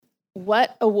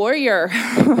What a warrior.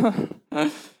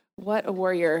 What a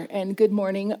warrior. And good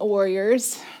morning,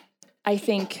 warriors. I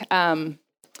think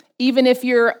even if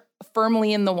you're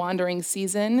firmly in the wandering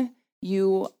season,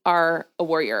 you are a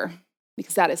warrior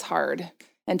because that is hard.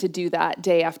 And to do that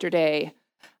day after day,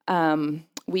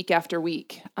 week after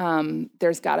week,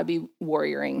 there's got to be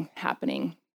warrioring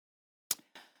happening.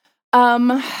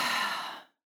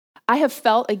 I have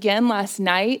felt again last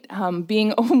night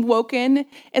being awoken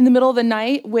in the middle of the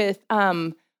night with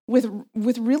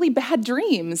really bad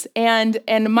dreams, and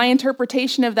my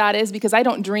interpretation of that is because I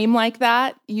don't dream like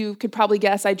that. You could probably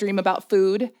guess I dream about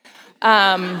food.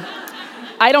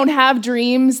 I don't have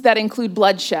dreams that include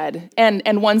bloodshed,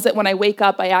 and ones that when I wake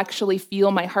up I actually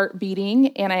feel my heart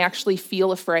beating and I actually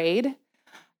feel afraid.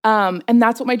 And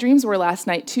that's what my dreams were last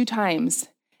night 2 times.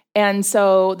 And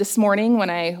so this morning when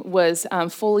I was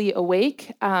fully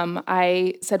awake,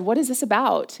 I said, what is this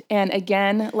about? And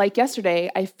again, like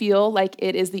yesterday, I feel like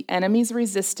it is the enemy's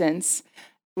resistance.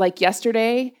 Like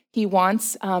yesterday, he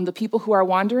wants the people who are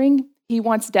wandering, he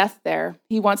wants death there.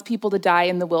 He wants people to die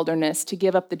in the wilderness, to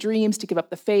give up the dreams, to give up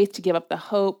the faith, to give up the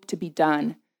hope, to be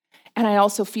done. And I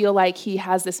also feel like he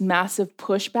has this massive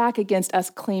pushback against us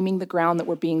claiming the ground that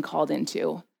we're being called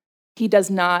into.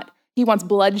 He wants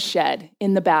bloodshed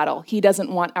in the battle. He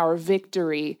doesn't want our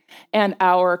victory and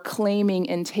our claiming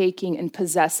and taking and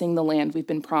possessing the land we've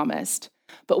been promised.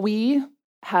 But we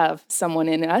have someone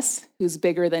in us who's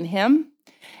bigger than him,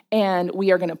 and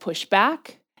we are going to push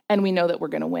back, and we know that we're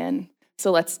going to win. So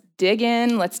let's dig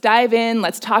in, let's dive in,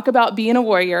 let's talk about being a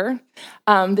warrior.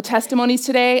 The testimonies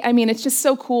today, it's just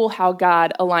so cool how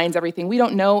God aligns everything. We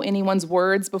don't know anyone's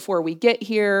words before we get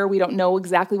here. We don't know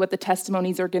exactly what the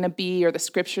testimonies are going to be or the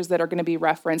scriptures that are going to be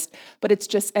referenced, but it's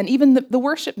just, and even the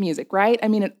worship music, right?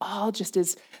 It all just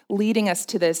is leading us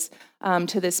to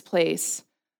this place.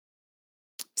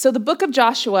 So the book of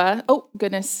Joshua, oh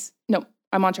goodness, no,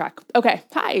 I'm on track. Okay,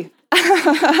 hi.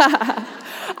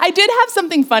 I did have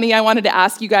something funny I wanted to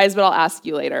ask you guys, but I'll ask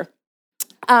you later.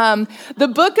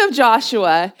 The book of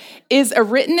Joshua is a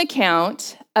written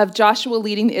account of Joshua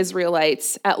leading the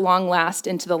Israelites at long last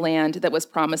into the land that was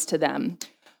promised to them.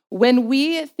 When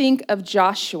we think of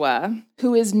Joshua,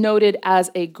 who is noted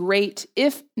as a great,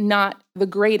 if not the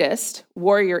greatest,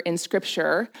 warrior in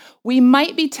Scripture, we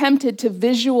might be tempted to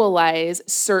visualize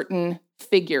certain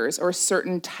figures or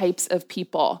certain types of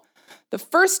people. The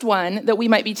first one that we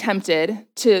might be tempted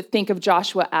to think of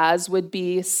Joshua as would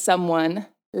be someone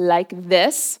like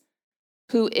this,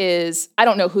 who is, I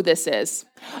don't know who this is.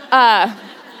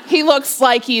 He looks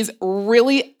like he's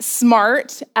really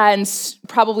smart and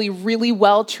probably really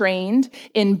well-trained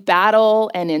in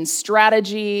battle and in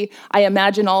strategy. I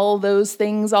imagine all those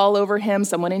things all over him.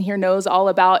 Someone in here knows all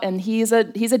about, and he's a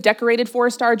decorated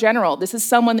 4-star general. This is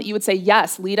someone that you would say,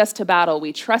 yes, lead us to battle.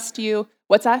 We trust you.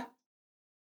 What's that?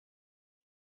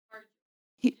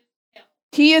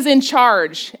 He is in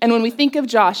charge. And when we think of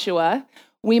Joshua,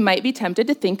 we might be tempted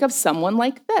to think of someone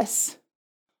like this.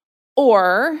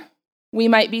 Or we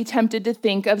might be tempted to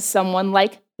think of someone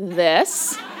like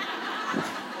this.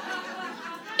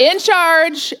 In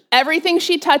charge, everything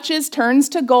she touches turns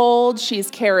to gold. She's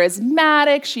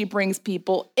charismatic. She brings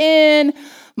people in.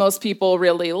 Most people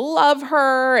really love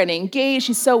her and engage.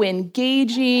 She's so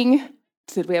engaging.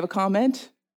 Did we have a comment?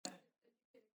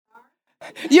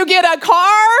 You get a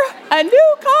car, a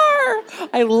new car.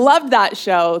 I loved that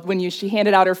show when she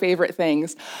handed out her favorite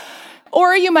things.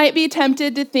 Or you might be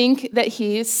tempted to think that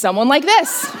he's someone like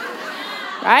this,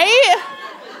 right?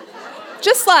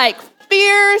 Just like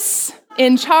fierce,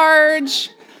 in charge,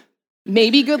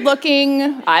 maybe good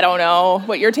looking. I don't know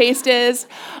what your taste is.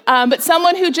 But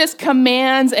someone who just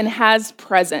commands and has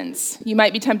presence. You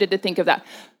might be tempted to think of that.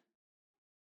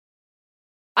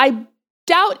 I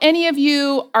doubt any of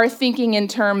you are thinking in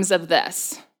terms of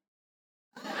this.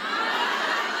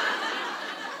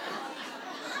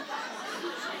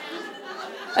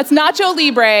 That's Nacho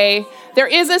Libre. There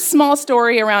is a small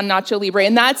story around Nacho Libre,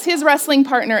 and that's his wrestling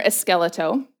partner,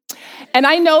 Esqueleto. And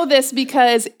I know this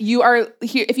because you are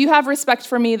here. If you have respect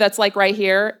for me, that's like right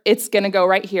here, it's going to go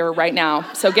right here, right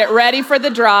now. So get ready for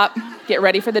the drop. Get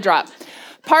ready for the drop.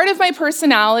 Part of my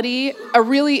personality, a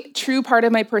really true part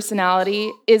of my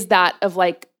personality, is that of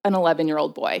like an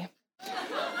 11-year-old boy.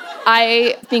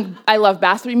 I think I love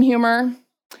bathroom humor.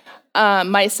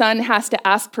 My son has to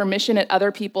ask permission at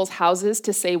other people's houses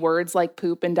to say words like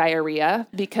poop and diarrhea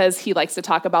because he likes to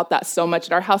talk about that so much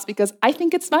at our house because I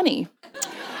think it's funny.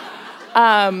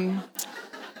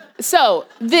 So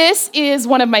this is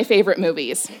one of my favorite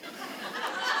movies.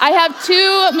 I have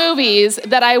 2 movies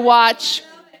that I watch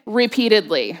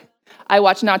repeatedly. I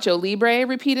watch Nacho Libre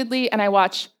repeatedly, and I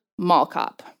watch Mall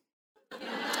Cop.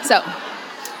 So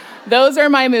those are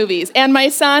my movies. And my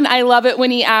son, I love it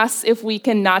when he asks if we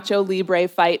can Nacho Libre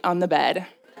fight on the bed.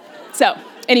 So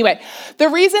anyway, the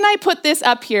reason I put this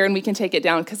up here, and we can take it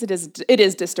down because it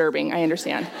is disturbing, I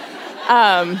understand.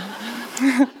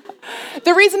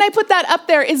 The reason I put that up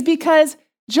there is because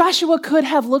Joshua could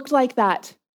have looked like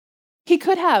that. He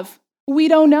could have. We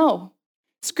don't know.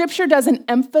 Scripture doesn't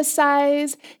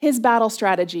emphasize his battle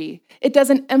strategy. It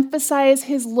doesn't emphasize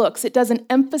his looks. It doesn't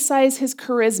emphasize his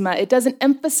charisma. It doesn't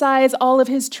emphasize all of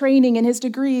his training and his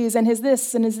degrees and his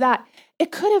this and his that.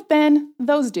 It could have been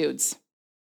those dudes,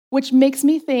 which makes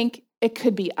me think it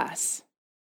could be us.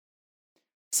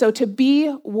 So to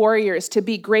be warriors, to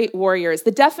be great warriors, the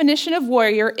definition of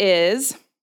warrior is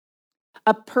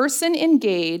a person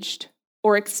engaged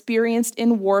or experienced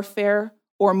in warfare,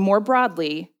 or more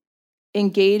broadly,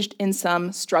 engaged in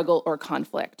some struggle or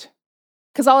conflict.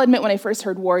 Because I'll admit, when I first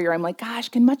heard warrior, I'm like, gosh,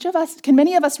 can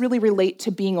many of us really relate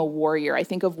to being a warrior? I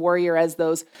think of warrior as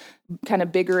those kind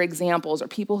of bigger examples or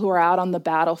people who are out on the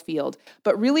battlefield.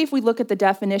 But really, if we look at the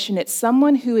definition, it's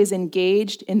someone who is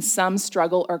engaged in some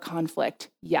struggle or conflict.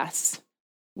 Yes,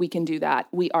 we can do that.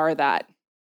 We are that.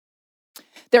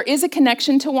 There is a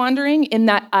connection to wandering in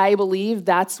that I believe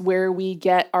that's where we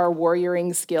get our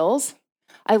warrioring skills.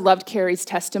 I loved Carrie's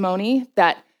testimony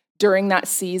that during that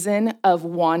season of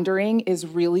wandering is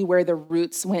really where the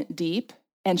roots went deep,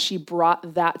 and she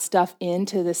brought that stuff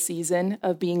into the season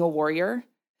of being a warrior.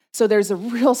 So there's a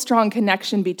real strong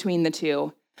connection between the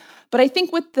two. But I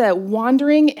think with the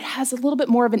wandering, it has a little bit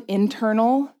more of an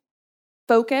internal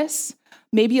focus,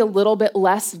 maybe a little bit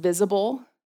less visible.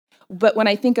 But when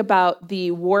I think about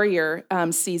the warrior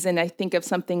season, I think of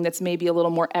something that's maybe a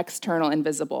little more external and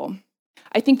visible.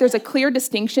 I think there's a clear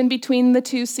distinction between the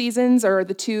two seasons, or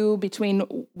the two between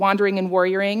wandering and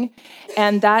warrioring,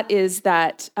 and that is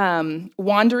that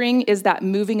wandering is that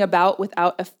moving about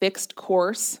without a fixed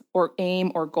course or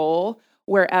aim or goal,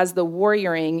 whereas the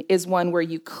warrioring is one where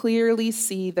you clearly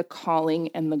see the calling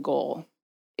and the goal.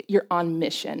 You're on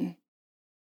mission.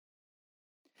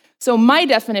 So my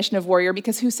definition of warrior,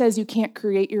 because who says you can't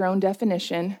create your own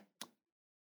definition?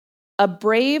 A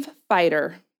brave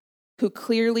fighter who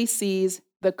clearly sees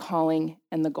the calling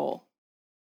and the goal.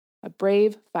 A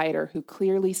brave fighter who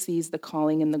clearly sees the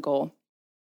calling and the goal.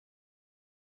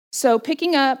 So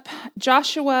picking up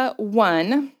Joshua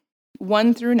 1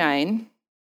 through 9.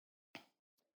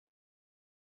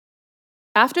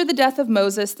 After the death of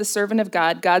Moses, the servant of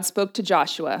God, God spoke to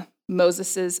Joshua,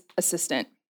 Moses' assistant.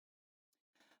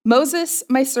 Moses,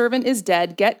 my servant, is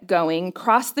dead. Get going.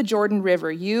 Cross the Jordan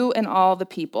River, you and all the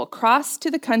people. Cross to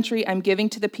the country I'm giving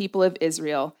to the people of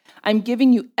Israel. I'm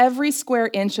giving you every square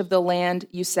inch of the land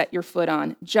you set your foot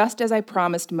on, just as I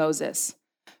promised Moses.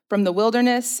 From the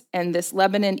wilderness and this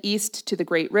Lebanon east to the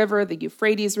great river, the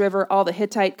Euphrates River, all the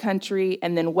Hittite country,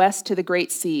 and then west to the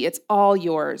great sea. It's all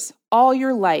yours. All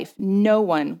your life, no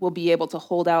one will be able to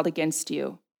hold out against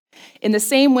you. In the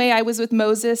same way I was with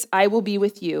Moses, I will be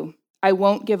with you. I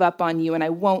won't give up on you, and I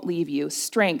won't leave you.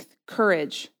 Strength,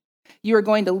 courage. You are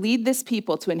going to lead this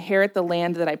people to inherit the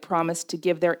land that I promised to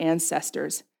give their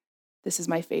ancestors. This is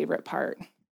my favorite part.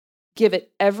 Give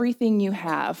it everything you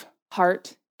have,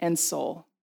 heart and soul.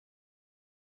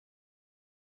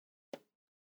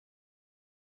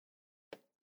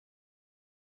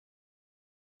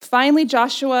 Finally,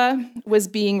 Joshua was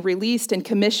being released and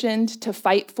commissioned to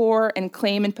fight for and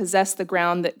claim and possess the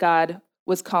ground that God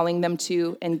was calling them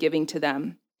to and giving to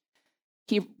them.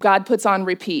 God puts on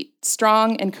repeat,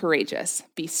 strong and courageous.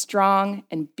 Be strong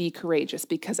and be courageous,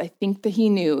 because I think that he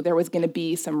knew there was going to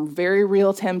be some very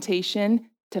real temptation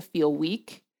to feel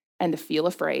weak and to feel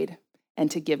afraid and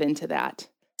to give in to that.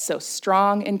 So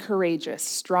strong and courageous,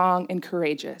 strong and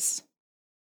courageous.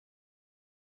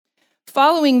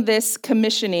 Following this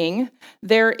commissioning,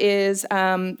 there's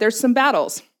some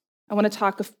battles. I want to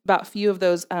talk about a few of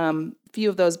those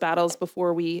battles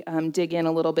before we dig in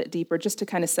a little bit deeper, just to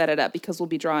kind of set it up, because we'll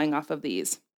be drawing off of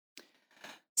these.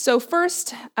 So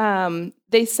first, they're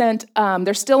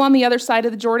still on the other side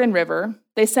of the Jordan River.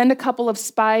 They send a couple of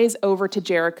spies over to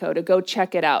Jericho to go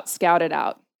check it out, scout it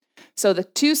out. So the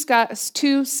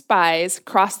two spies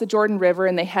cross the Jordan River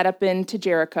and they head up into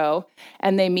Jericho,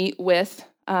 and they meet with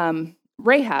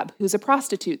Rahab, who's a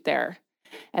prostitute there.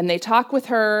 And they talk with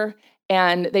her,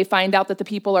 and they find out that the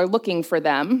people are looking for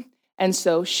them. And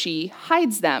so she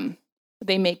hides them.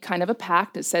 They make kind of a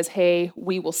pact that says, hey,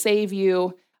 we will save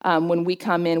you. When we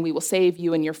come in, we will save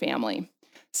you and your family.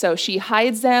 So she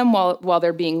hides them while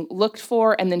they're being looked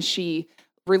for, and then she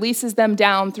releases them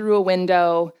down through a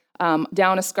window,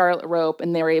 down a scarlet rope,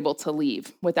 and they're able to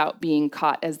leave without being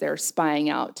caught as they're spying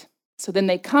out. So then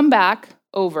they come back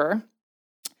over.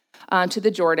 to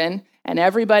the Jordan, and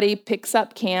everybody picks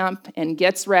up camp and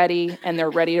gets ready, and they're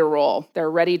ready to roll.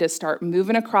 They're ready to start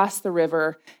moving across the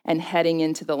river and heading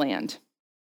into the land.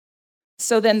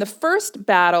 So then the first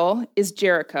battle is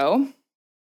Jericho.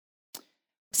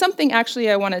 Something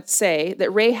actually I want to say that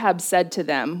Rahab said to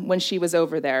them when she was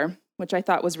over there, which I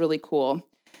thought was really cool.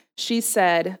 She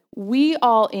said, "We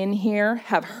all in here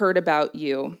have heard about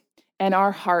you, and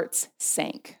our hearts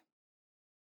sank.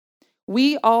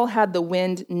 We all had the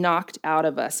wind knocked out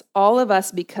of us, all of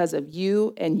us because of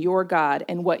you and your God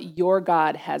and what your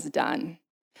God has done."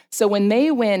 So when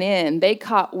they went in, they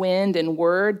caught wind and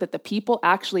word that the people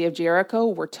actually of Jericho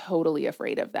were totally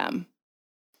afraid of them.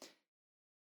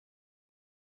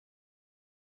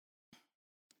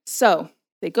 So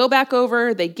they go back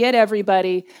over, they get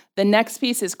everybody. The next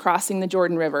piece is crossing the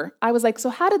Jordan River. I was like, so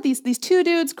how did these two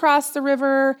dudes cross the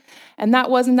river? And that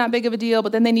wasn't that big of a deal,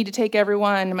 but then they need to take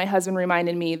everyone. And my husband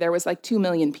reminded me there was like 2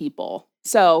 million people.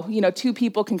 So, 2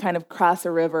 people can kind of cross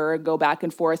a river, go back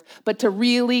and forth. But to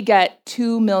really get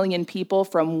 2 million people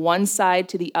from one side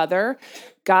to the other,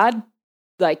 God,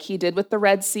 like he did with the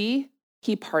Red Sea,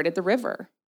 he parted the river.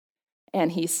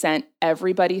 And he sent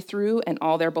everybody through and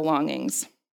all their belongings.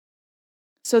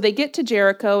 So they get to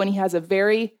Jericho, and he has a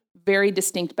very, very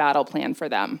distinct battle plan for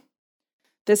them.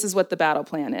 This is what the battle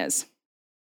plan is.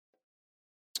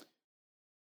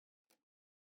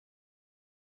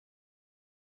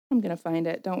 I'm going to find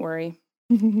it, don't worry.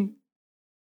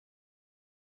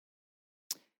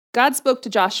 God spoke to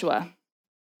Joshua.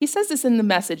 He says this in the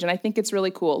Message, and I think it's really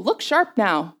cool. Look sharp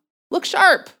now. Look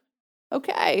sharp.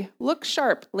 Okay, look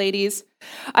sharp, ladies.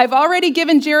 I've already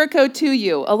given Jericho to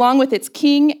you, along with its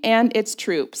king and its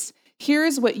troops.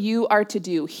 Here's what you are to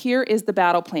do. Here is the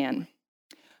battle plan.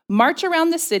 March around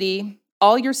the city,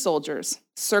 all your soldiers.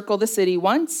 Circle the city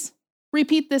once.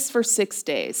 Repeat this for 6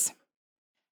 days.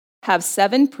 Have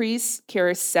 7 priests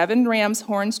carry 7 ram's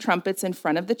horns, trumpets in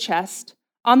front of the chest.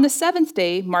 On the 7th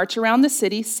day, march around the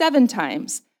city 7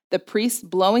 times, the priests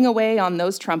blowing away on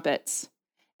those trumpets.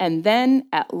 And then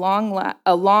a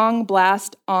long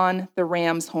blast on the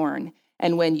ram's horn.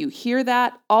 And when you hear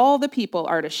that, all the people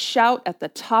are to shout at the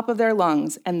top of their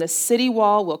lungs, and the city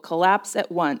wall will collapse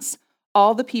at once.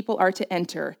 All the people are to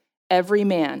enter, every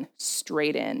man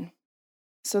straight in.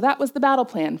 So that was the battle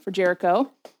plan for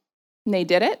Jericho. And they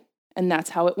did it, and that's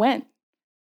how it went.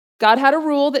 God had a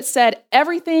rule that said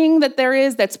everything that there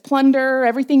is that's plunder,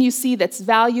 everything you see that's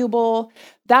valuable,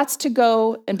 that's to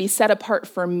go and be set apart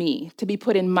for me, to be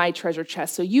put in my treasure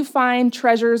chest. So you find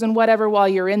treasures and whatever while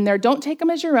you're in there. Don't take them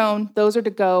as your own. Those are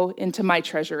to go into my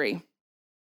treasury.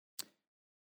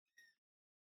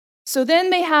 So then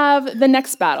they have the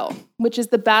next battle, which is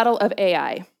the battle of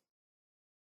Ai.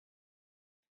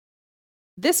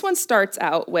 This one starts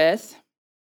out with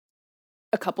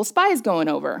a couple spies going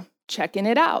over, checking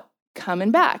it out,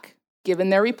 coming back, giving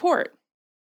their report.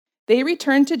 They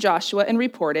returned to Joshua and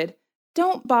reported,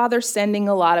 "Don't bother sending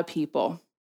a lot of people.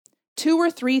 2,000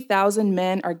 or 3,000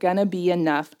 men are going to be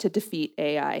enough to defeat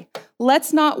Ai.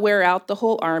 Let's not wear out the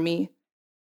whole army.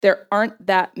 There aren't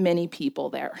that many people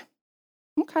there."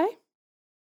 Okay.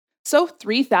 So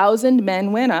 3,000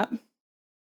 men went up,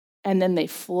 and then they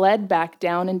fled back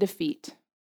down in defeat.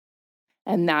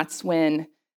 And that's when,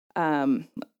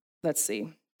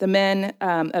 the men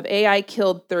of Ai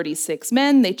killed 36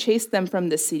 men. They chased them from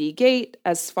the city gate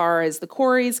as far as the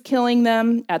quarries, killing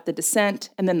them at the descent.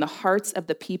 And then the hearts of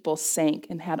the people sank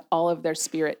and had all of their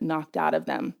spirit knocked out of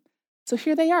them. So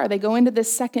here they are. They go into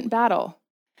this second battle.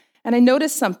 And I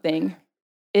noticed something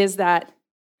is that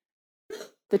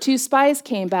the 2 spies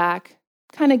came back,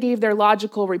 kind of gave their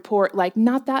logical report, like,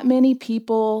 not that many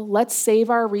people, let's save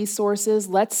our resources,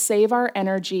 let's save our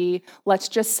energy, let's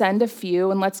just send a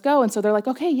few and let's go. And so they're like,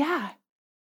 okay, yeah,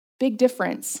 big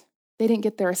difference. They didn't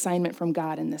get their assignment from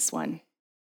God in this one.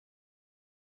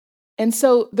 And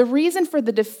so the reason for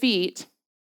the defeat,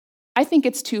 I think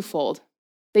it's twofold.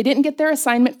 They didn't get their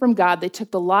assignment from God. They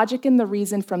took the logic and the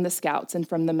reason from the scouts and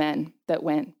from the men that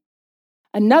went.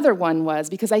 Another one was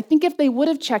because I think if they would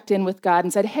have checked in with God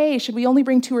and said, hey, should we only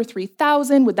bring 2,000 or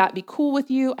 3,000? Would that be cool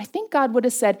with you? I think God would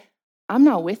have said, I'm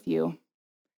not with you.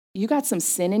 You got some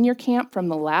sin in your camp from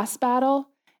the last battle.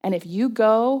 And if you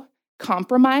go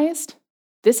compromised,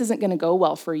 this isn't going to go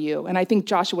well for you. And I think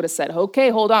Joshua would have said, okay,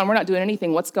 hold on. We're not doing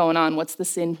anything. What's going on? What's the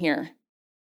sin here?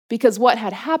 Because what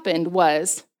had happened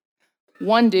was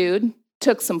one dude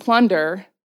took some plunder,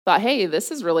 thought, hey,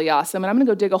 this is really awesome, and I'm going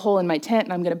to go dig a hole in my tent,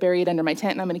 and I'm going to bury it under my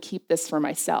tent, and I'm going to keep this for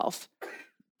myself.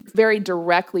 Very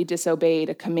directly disobeyed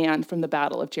a command from the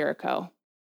Battle of Jericho.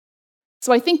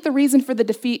 So I think the reason for the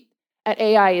defeat at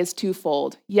Ai is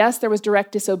twofold. Yes, there was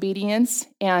direct disobedience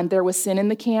and there was sin in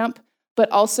the camp,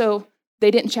 but also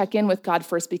they didn't check in with God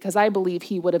first because I believe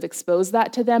he would have exposed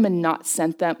that to them and not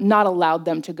sent them, not allowed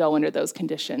them to go under those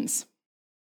conditions.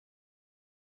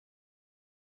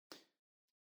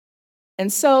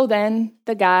 And so then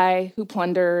the guy who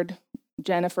plundered,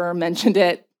 Jennifer mentioned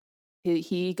it,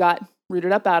 he got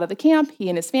rooted up out of the camp, he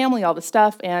and his family, all the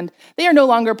stuff, and they are no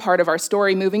longer part of our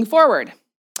story moving forward.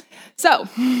 So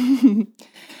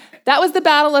that was the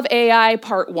Battle of Ai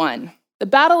part 1. The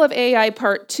Battle of Ai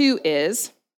part 2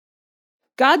 is,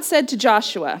 God said to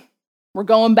Joshua, we're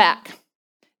going back.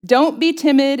 Don't be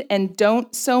timid and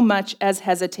don't so much as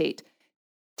hesitate.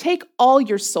 Take all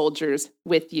your soldiers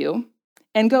with you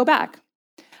and go back.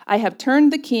 I have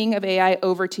turned the king of Ai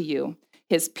over to you,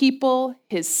 his people,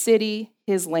 his city,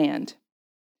 his land.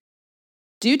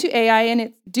 Do to Ai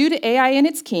and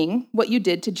its king what you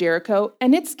did to Jericho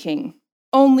and its king.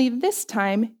 Only this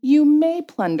time you may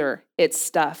plunder its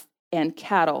stuff and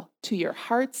cattle to your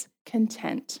heart's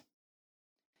content.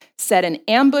 Set an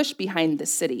ambush behind the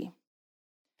city.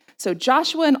 So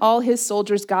Joshua and all his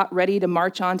soldiers got ready to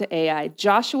march on to Ai.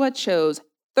 Joshua chose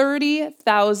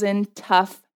 30,000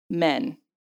 tough men,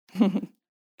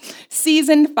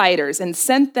 seasoned fighters, and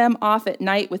sent them off at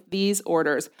night with these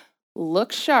orders.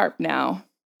 Look sharp now.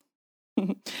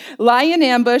 Lie in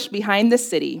ambush behind the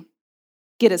city.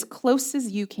 Get as close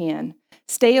as you can.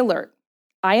 Stay alert.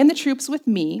 I and the troops with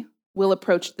me will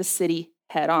approach the city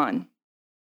head on.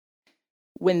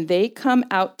 When they come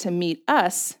out to meet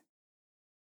us,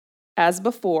 as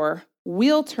before,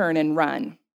 we'll turn and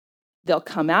run. They'll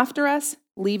come after us,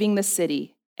 leaving the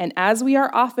city. And as we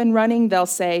are off and running, they'll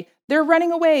say, they're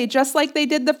running away just like they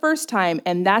did the first time.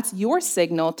 And that's your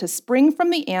signal to spring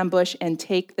from the ambush and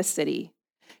take the city.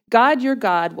 God, your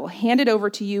God, will hand it over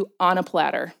to you on a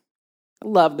platter. I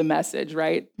love the message,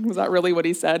 right? Was that really what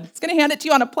he said? He's going to hand it to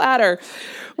you on a platter.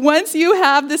 Once you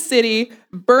have the city,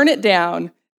 burn it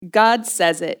down. God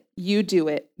says it. You do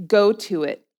it. Go to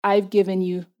it. I've given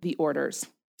you the orders.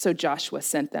 So Joshua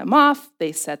sent them off.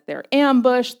 They set their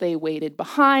ambush. They waited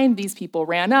behind. These people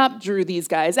ran up, drew these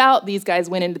guys out. These guys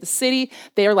went into the city.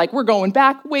 They are like, we're going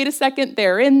back. Wait a second.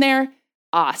 They're in there.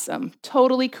 Awesome.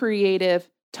 Totally creative,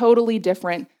 totally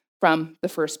different from the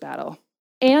first battle.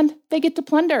 And they get to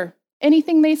plunder.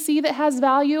 Anything they see that has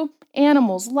value,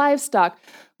 animals, livestock,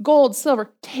 gold,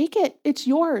 silver, take it. It's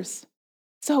yours.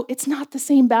 So it's not the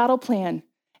same battle plan,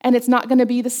 and it's not going to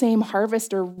be the same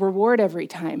harvest or reward every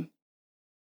time.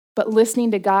 But listening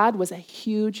to God was a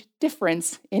huge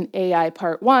difference in Ai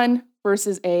part 1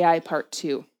 versus Ai part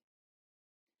 2.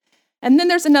 And then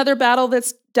there's another battle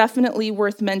that's definitely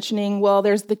worth mentioning. Well,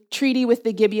 there's the treaty with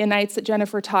the Gibeonites that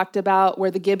Jennifer talked about,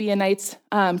 where the Gibeonites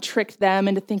tricked them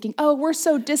into thinking, oh, we're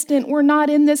so distant, we're not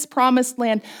in this promised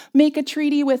land, make a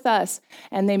treaty with us.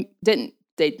 And they didn't.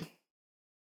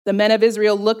 The men of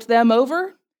Israel looked them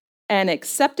over and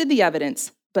accepted the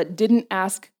evidence, but didn't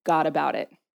ask God about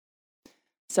it.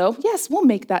 So, yes, we'll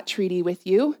make that treaty with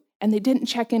you. And they didn't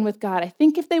check in with God. I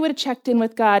think if they would have checked in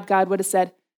with God, God would have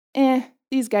said,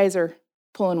 these guys are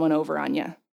pulling one over on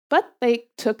you. But they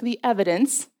took the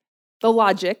evidence, the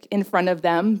logic in front of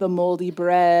them, the moldy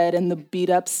bread and the beat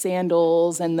up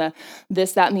sandals and the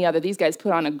this, that, and the other. These guys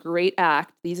put on a great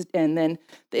act. And then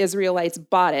the Israelites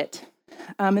bought it.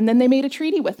 And then they made a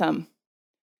treaty with them.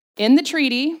 In the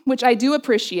treaty, which I do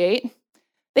appreciate,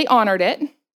 they honored it.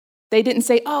 They didn't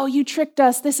say, oh, you tricked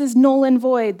us. This is null and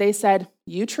void. They said,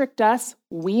 you tricked us.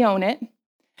 We own it.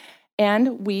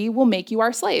 And we will make you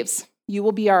our slaves. You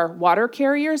will be our water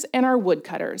carriers and our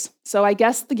woodcutters. So I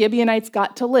guess the Gibeonites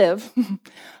got to live,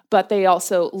 but they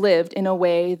also lived in a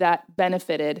way that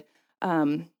benefited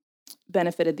the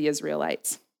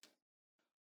Israelites.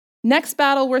 Next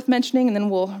battle worth mentioning, and then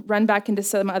we'll run back into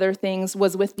some other things,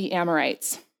 was with the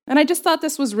Amorites. And I just thought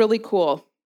this was really cool.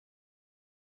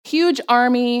 Huge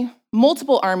army,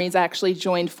 multiple armies actually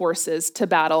joined forces to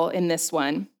battle in this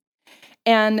one.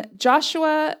 And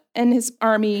Joshua and his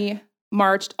army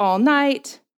marched all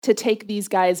night to take these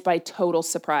guys by total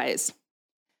surprise.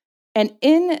 And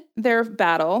in their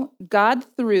battle, God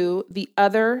threw the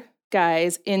other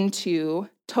guys into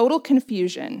total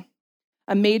confusion,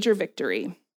 a major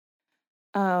victory.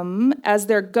 As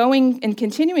they're going and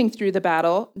continuing through the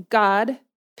battle, God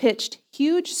pitched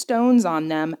huge stones on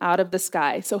them out of the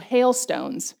sky, so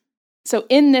hailstones. So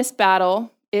in this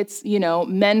battle, it's,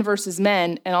 men versus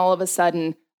men, and all of a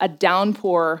sudden, a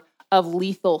downpour of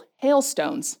lethal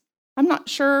hailstones. I'm not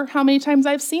sure how many times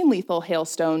I've seen lethal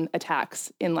hailstone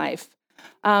attacks in life,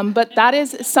 but that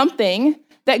is something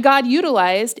that God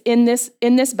utilized in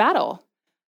this battle.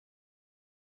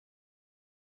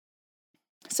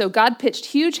 So God pitched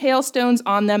huge hailstones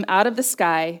on them out of the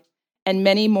sky, and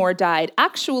many more died.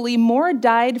 Actually, more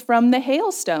died from the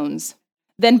hailstones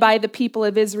than by the people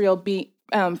of Israel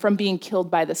from being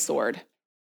killed by the sword.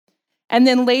 And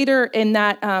then later in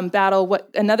that battle,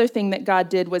 another thing that God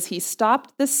did was he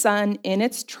stopped the sun in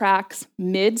its tracks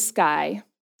mid-sky.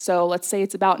 So let's say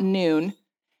it's about noon,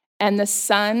 and the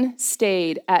sun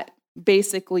stayed at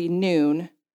basically noon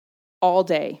all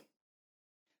day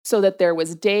so that there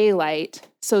was daylight,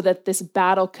 so that this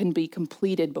battle can be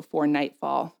completed before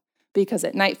nightfall. Because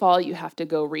at nightfall, you have to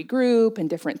go regroup and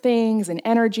different things and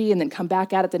energy and then come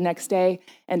back at it the next day.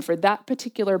 And for that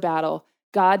particular battle,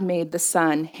 God made the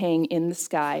sun hang in the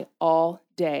sky all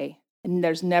day. And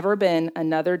there's never been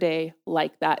another day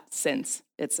like that since,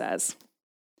 it says.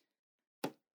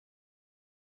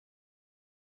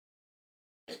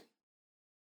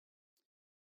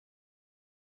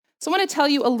 So I want to tell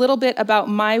you a little bit about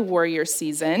my warrior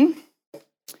season.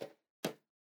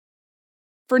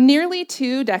 For nearly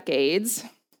 2 decades,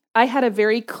 I had a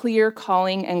very clear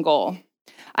calling and goal.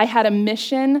 I had a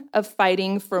mission of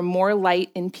fighting for more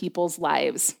light in people's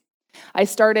lives. I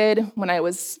started when I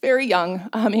was very young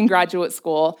in graduate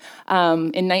school.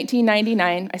 In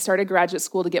 1999, I started graduate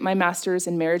school to get my master's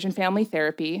in marriage and family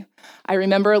therapy. I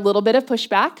remember a little bit of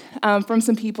pushback from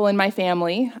some people in my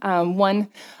family. One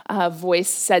voice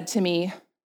said to me,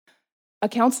 "A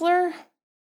counselor?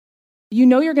 You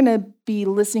know you're going to be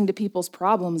listening to people's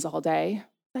problems all day."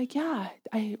 Like, yeah,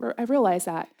 I realize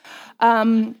that.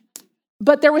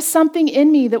 But there was something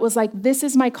in me that was like, this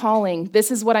is my calling.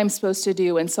 This is what I'm supposed to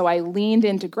do. And so I leaned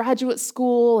into graduate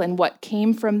school and what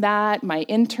came from that, my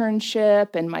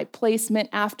internship and my placement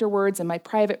afterwards and my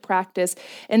private practice.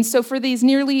 And so for these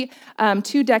nearly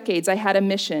 2 decades, I had a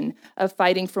mission of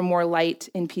fighting for more light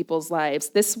in people's lives.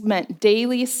 This meant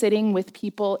daily sitting with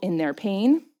people in their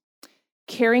pain,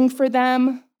 caring for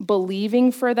them,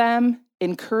 believing for them,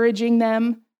 encouraging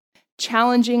them,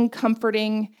 challenging,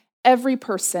 comforting every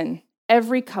person,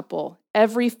 every couple,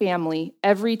 every family,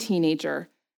 every teenager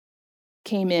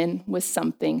came in with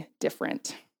something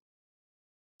different.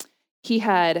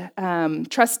 I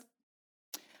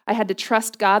had to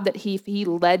trust God that he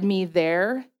led me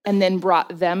there and then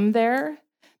brought them there,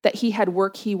 that he had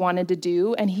work he wanted to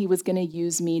do and he was going to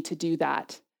use me to do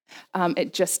that.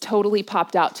 It just totally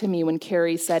popped out to me when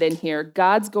Carrie said in here,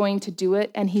 God's going to do it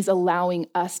and he's allowing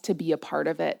us to be a part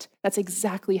of it. That's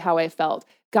exactly how I felt.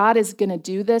 God is going to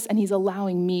do this and he's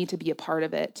allowing me to be a part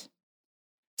of it.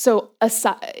 So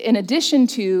in addition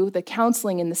to the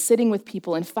counseling and the sitting with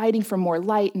people and fighting for more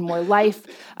light and more life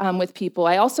with people,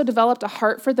 I also developed a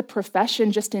heart for the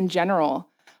profession just in general.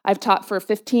 I've taught for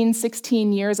 15,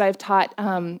 16 years. I've taught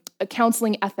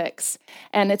counseling ethics.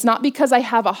 And it's not because I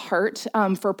have a heart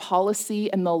for policy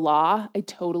and the law. I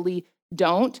totally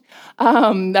don't.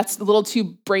 That's a little too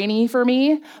brainy for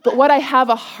me. But what I have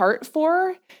a heart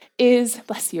for is,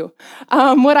 bless you,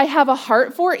 what I have a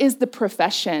heart for is the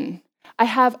profession. I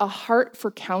have a heart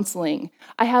for counseling.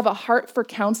 I have a heart for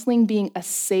counseling being a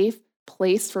safe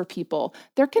place for people.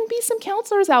 There can be some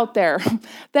counselors out there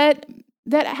that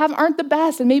aren't the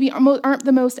best and maybe aren't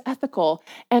the most ethical,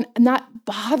 and that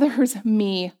bothers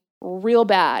me real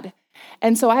bad.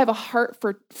 And so I have a heart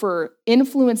for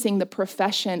influencing the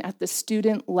profession at the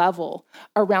student level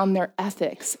around their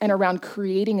ethics and around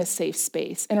creating a safe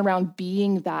space and around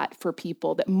being that for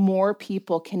people, that more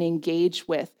people can engage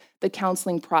with the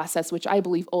counseling process, which I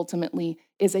believe ultimately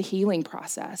is a healing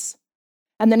process.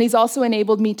 And then he's also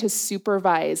enabled me to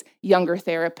supervise younger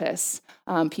therapists,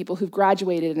 people who've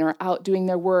graduated and are out doing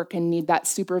their work and need that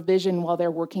supervision while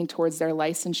they're working towards their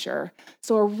licensure.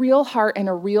 So a real heart and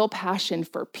a real passion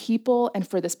for people and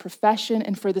for this profession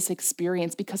and for this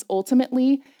experience, because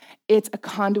ultimately it's a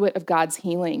conduit of God's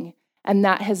healing. And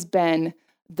that has been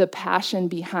the passion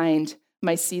behind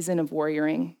my season of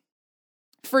warrioring.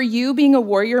 For you, being a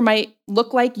warrior might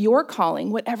look like your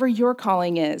calling, whatever your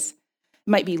calling is. It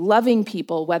might be loving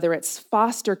people, whether it's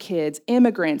foster kids,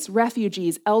 immigrants,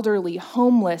 refugees, elderly,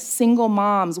 homeless, single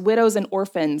moms, widows, and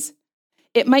orphans.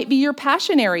 It might be your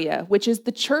passion area, which is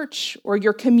the church or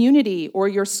your community or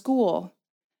your school.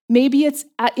 Maybe it's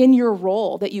in your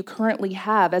role that you currently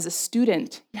have as a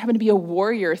student. You're having to be a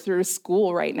warrior through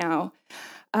school right now.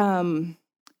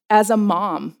 As a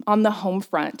mom on the home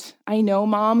front, I know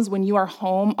moms, when you are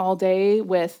home all day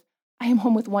I am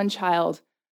home with one child,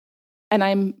 and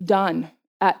I'm done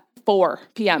at 4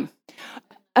 p.m.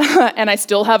 and I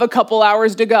still have a couple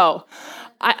hours to go.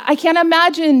 I can't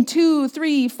imagine 2,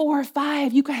 3, 4,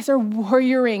 5. You guys are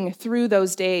warrioring through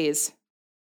those days.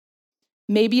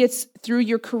 Maybe it's through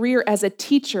your career as a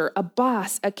teacher, a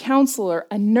boss, a counselor,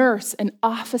 a nurse, an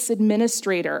office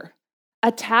administrator,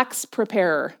 A tax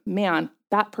preparer. Man,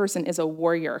 that person is a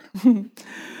warrior.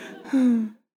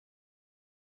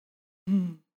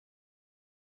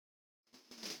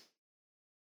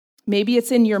 Maybe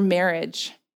it's in your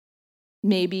marriage.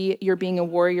 Maybe you're being a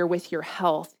warrior with your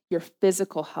health, your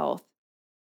physical health,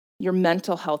 your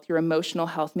mental health, your emotional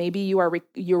health. Maybe you're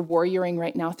warrioring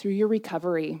right now through your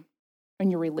recovery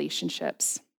and your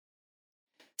relationships.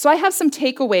 So I have some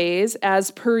takeaways, as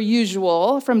per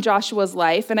usual, from Joshua's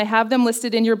life, and I have them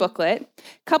listed in your booklet. A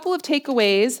couple of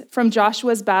takeaways from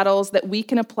Joshua's battles that we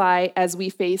can apply as we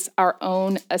face our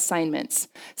own assignments.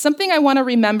 Something I want to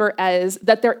remember is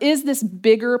that there is this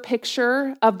bigger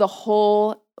picture of the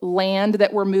whole land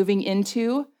that we're moving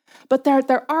into, but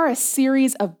there are a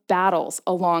series of battles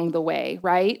along the way,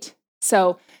 right?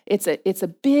 So it's a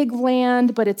big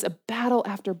land, but it's a battle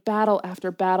after battle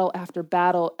after battle after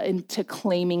battle into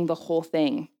claiming the whole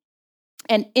thing.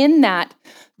 And in that,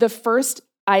 the first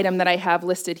item that I have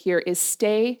listed here is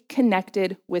stay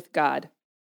connected with God.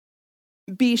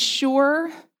 Be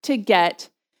sure to get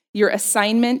your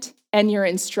assignment and your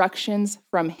instructions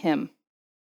from Him.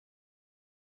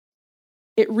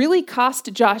 It really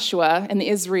cost Joshua and the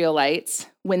Israelites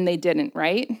when they didn't,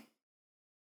 right?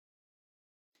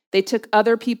 They took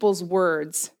other people's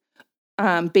words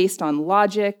based on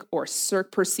logic or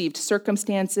perceived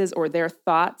circumstances or their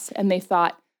thoughts, and they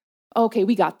thought, okay,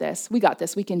 we got this, we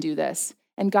can do this.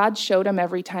 And God showed them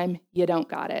every time, you don't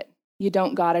got it. You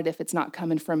don't got it if it's not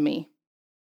coming from me.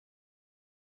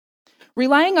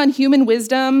 Relying on human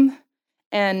wisdom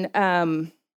and,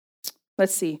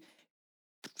 let's see.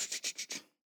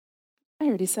 I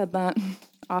already said that.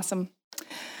 Awesome.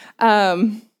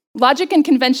 Logic and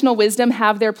conventional wisdom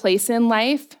have their place in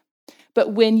life,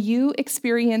 but when you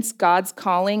experience God's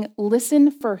calling, listen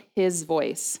for His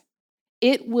voice.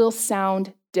 It will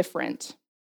sound different.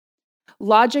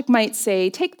 Logic might say,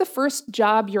 take the first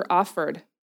job you're offered.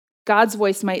 God's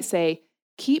voice might say,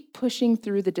 keep pushing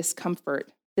through the discomfort,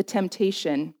 the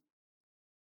temptation,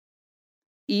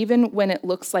 even when it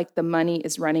looks like the money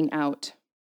is running out.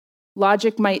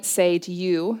 Logic might say to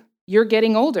you, you're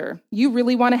getting older. You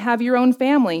really want to have your own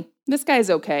family. This guy's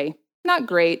okay. Not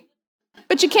great,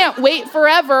 but you can't wait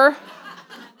forever.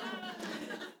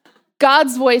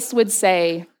 God's voice would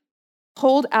say,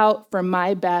 hold out for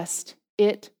my best.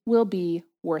 It will be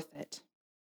worth it.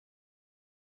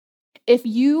 If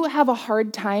you have a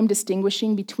hard time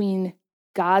distinguishing between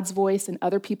God's voice and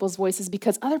other people's voices,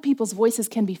 because other people's voices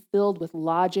can be filled with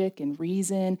logic and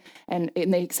reason, and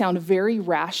they sound very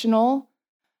rational,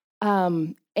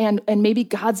 and maybe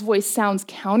God's voice sounds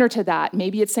counter to that.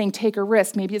 Maybe it's saying take a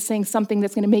risk. Maybe it's saying something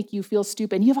that's going to make you feel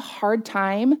stupid. And you have a hard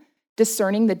time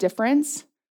discerning the difference.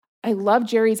 I love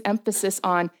Jerry's emphasis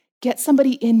on get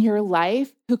somebody in your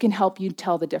life who can help you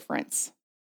tell the difference.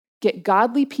 Get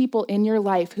godly people in your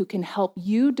life who can help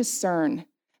you discern.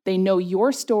 They know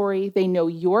your story, they know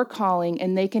your calling,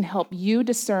 and they can help you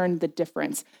discern the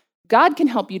difference. God can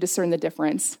help you discern the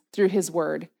difference through His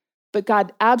word. But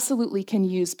God absolutely can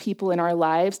use people in our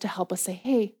lives to help us say,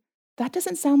 hey, that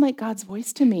doesn't sound like God's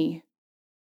voice to me.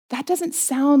 That doesn't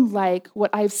sound like what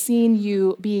I've seen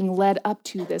you being led up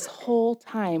to this whole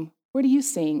time. What are you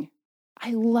seeing?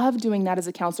 I love doing that as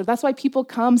a counselor. That's why people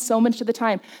come so much of the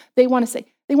time. They want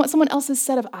someone else's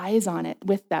set of eyes on it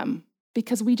with them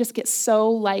because we just get so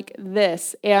like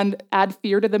this and add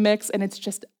fear to the mix and it's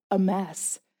just a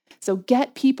mess. So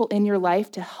get people in your life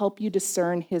to help you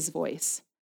discern His voice.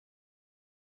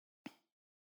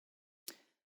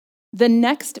 The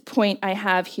next point I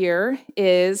have here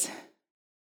is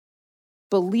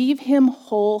believe Him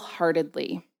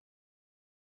wholeheartedly.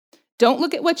 Don't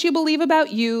look at what you believe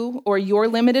about you or your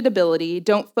limited ability.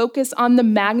 Don't focus on the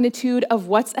magnitude of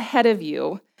what's ahead of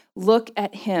you. Look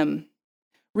at Him.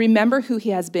 Remember who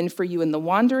He has been for you in the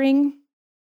wandering.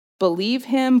 Believe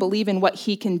Him. Believe in what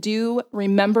He can do.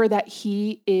 Remember that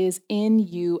He is in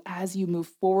you as you move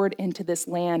forward into this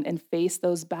land and face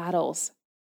those battles.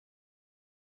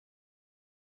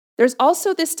 There's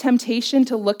also this temptation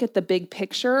to look at the big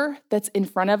picture that's in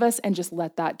front of us and just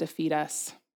let that defeat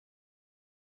us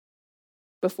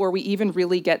before we even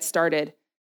really get started.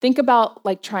 Think about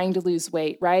like trying to lose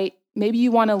weight, right? Maybe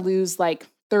you want to lose like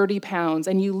 30 pounds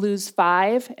and you lose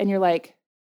 5 and you're like,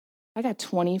 I got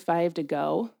 25 to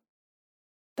go.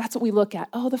 That's what we look at.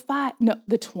 Oh,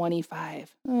 the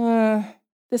 25.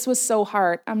 This was so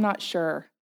hard. I'm not sure.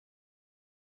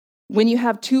 When you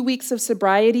have 2 weeks of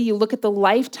sobriety, you look at the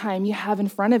lifetime you have in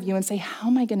front of you and say, how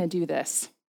am I going to do this?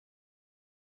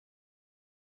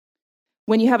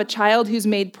 When you have a child who's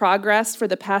made progress for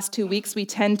the past 2 weeks, we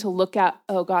tend to look at,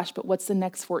 oh gosh, but what's the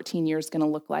next 14 years going to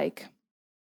look like?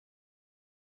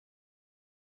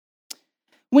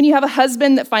 When you have a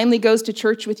husband that finally goes to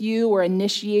church with you or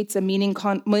initiates a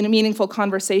meaningful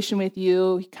conversation with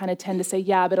you, you kind of tend to say,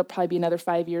 yeah, but it'll probably be another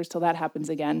 5 years till that happens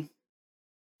again.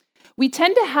 We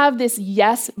tend to have this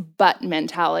yes, but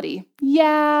mentality.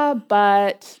 Yeah,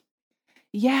 but.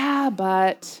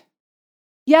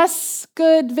 Yes,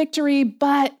 good, victory,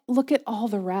 but look at all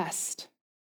the rest.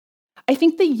 I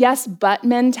think the yes, but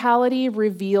mentality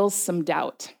reveals some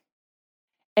doubt.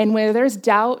 And where there's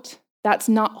doubt, that's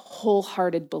not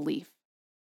wholehearted belief.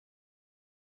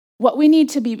 What we need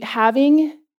to be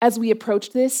having as we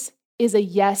approach this is a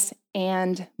yes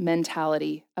and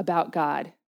mentality about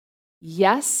God.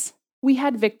 Yes, we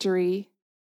had victory,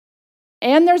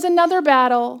 and there's another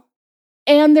battle,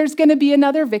 and there's going to be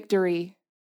another victory,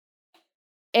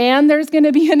 and there's going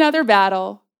to be another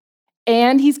battle,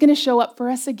 and he's going to show up for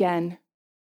us again.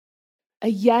 A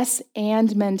yes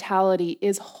and mentality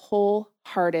is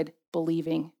wholehearted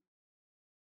believing.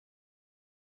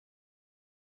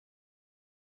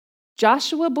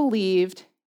 Joshua believed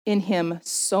in him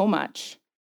so much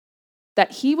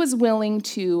that he was willing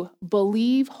to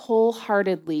believe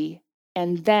wholeheartedly,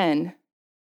 and then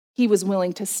he was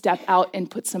willing to step out and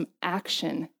put some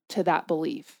action to that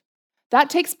belief.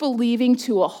 That takes believing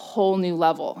to a whole new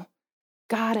level.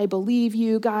 God, I believe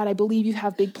you. God, I believe you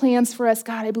have big plans for us.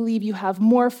 God, I believe you have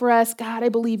more for us. God, I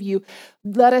believe you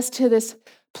led us to this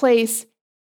place.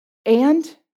 And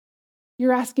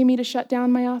you're asking me to shut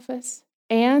down my office?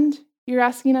 And you're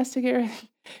asking us to get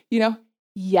ready?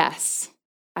 Yes,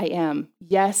 I am.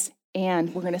 Yes,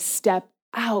 and we're going to step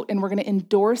out and we're going to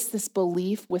endorse this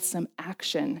belief with some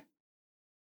action.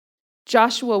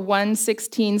 Joshua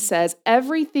 1:16 says,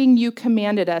 everything you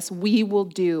commanded us, we will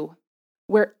do.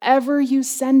 Wherever you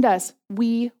send us,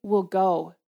 we will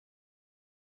go.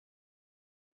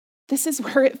 This is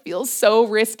where it feels so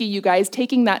risky, you guys,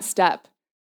 taking that step.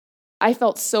 I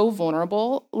felt so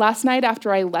vulnerable last night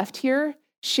after I left here,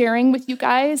 sharing with you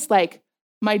guys like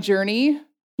my journey.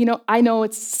 I know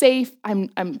it's safe. I'm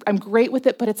great with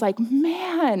it, but it's like,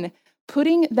 man,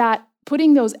 putting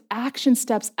those action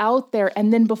steps out there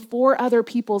and then before other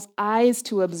people's eyes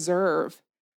to observe,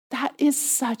 that is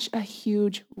such a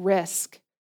huge risk.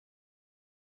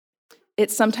 It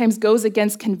sometimes goes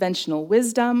against conventional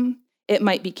wisdom. It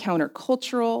might be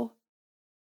countercultural.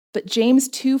 But James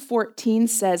 2:14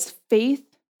 says,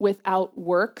 faith without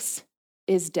works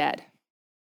is dead.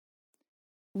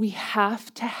 We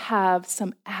have to have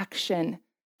some action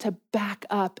to back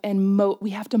up and we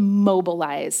have to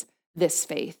mobilize this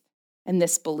faith and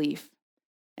this belief.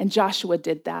 And Joshua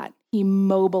did that. He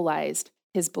mobilized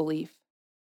his belief.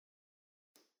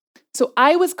 So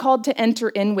I was called to enter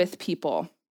in with people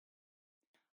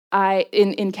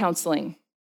in counseling.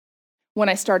 When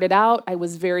I started out, I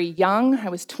was very young. I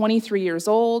was 23 years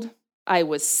old. I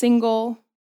was single.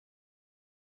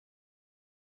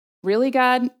 Really,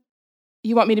 God?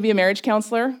 You want me to be a marriage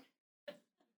counselor?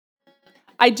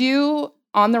 I do,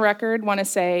 on the record, want to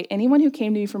say, anyone who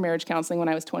came to me for marriage counseling when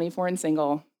I was 24 and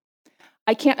single,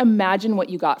 I can't imagine what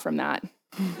you got from that.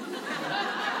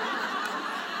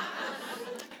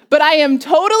 But I am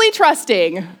totally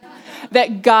trusting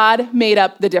that God made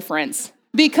up the difference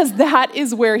because that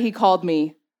is where he called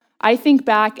me. I think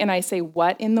back and I say,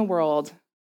 what in the world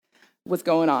was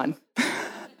going on?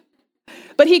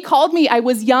 But he called me. I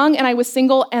was young and I was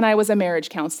single and I was a marriage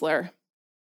counselor.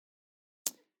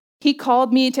 He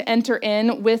called me to enter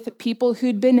in with people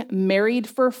who'd been married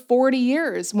for 40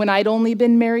 years when I'd only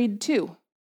been married 2.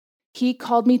 He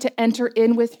called me to enter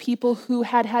in with people who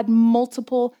had had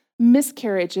multiple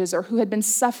miscarriages or who had been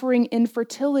suffering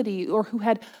infertility or who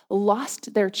had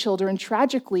lost their children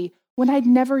tragically when I'd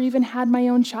never even had my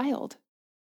own child.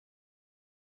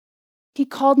 He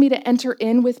called me to enter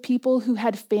in with people who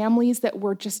had families that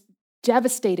were just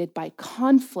devastated by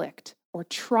conflict or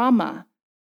trauma.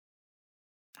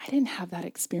 I didn't have that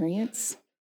experience.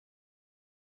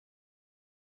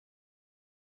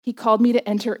 He called me to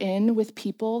enter in with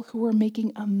people who were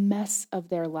making a mess of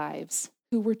their lives,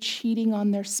 who were cheating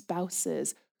on their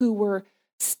spouses, who were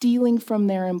stealing from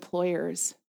their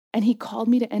employers. And he called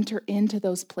me to enter into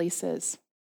those places.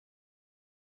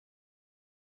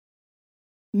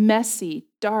 Messy,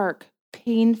 dark,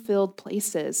 pain-filled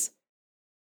places.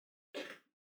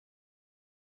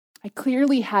 I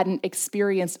clearly hadn't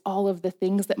experienced all of the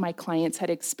things that my clients had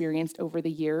experienced over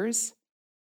the years.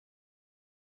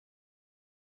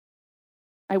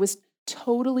 I was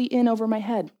totally in over my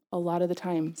head a lot of the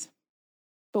times.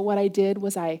 But what I did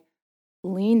was I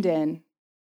leaned in.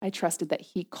 I trusted that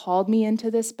he called me into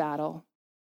this battle,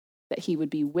 that he would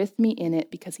be with me in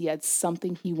it because he had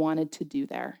something he wanted to do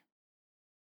there.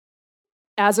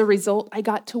 As a result, I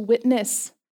got to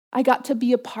witness I got to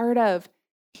be a part of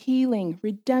healing,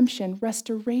 redemption,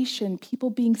 restoration, people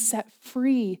being set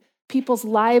free, people's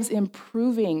lives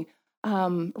improving,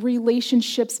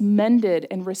 relationships mended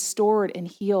and restored and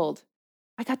healed.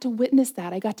 I got to witness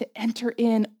that. I got to enter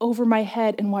in over my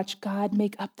head and watch God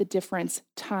make up the difference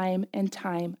time and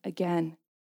time again.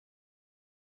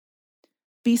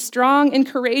 Be strong and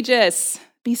courageous.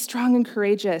 Be strong and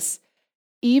courageous.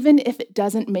 Even if it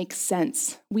doesn't make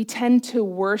sense, we tend to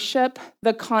worship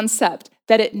the concept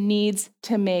that it needs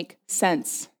to make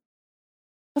sense.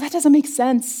 Well, that doesn't make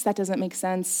sense. That doesn't make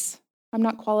sense. I'm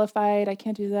not qualified. I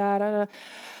can't do that.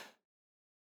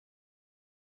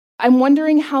 I'm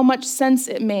wondering how much sense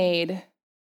it made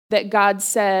that God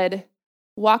said,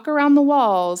 walk around the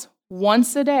walls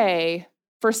once a day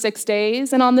for 6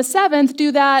 days, and on the 7th,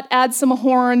 do that, add some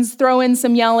horns, throw in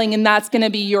some yelling, and that's going to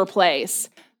be your place.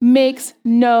 Makes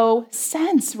no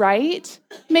sense, right?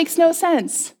 Makes no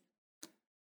sense.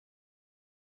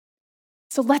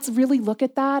 So let's really look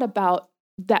at that, about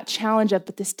that challenge of,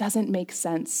 but this doesn't make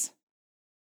sense.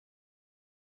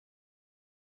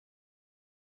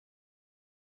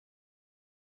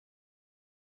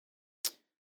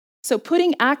 So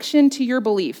putting action to your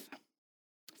belief.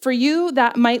 For you,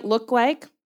 that might look like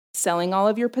selling all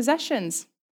of your possessions,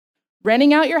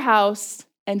 renting out your house,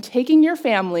 and taking your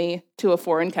family to a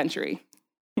foreign country.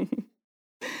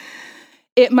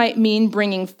 It might mean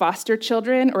bringing foster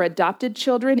children or adopted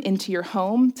children into your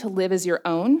home to live as your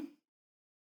own.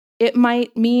 It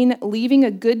might mean leaving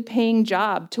a good-paying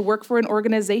job to work for an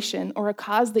organization or a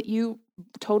cause that you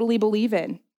totally believe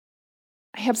in.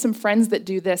 I have some friends that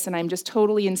do this, and I'm just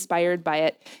totally inspired by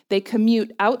it. They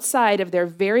commute outside of their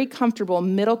very comfortable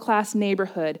middle-class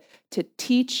neighborhood to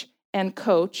teach and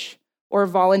coach or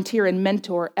volunteer and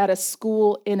mentor at a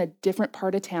school in a different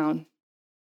part of town.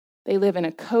 They live in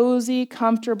a cozy,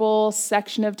 comfortable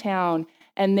section of town,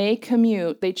 and they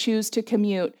choose to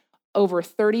commute over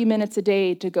 30 minutes a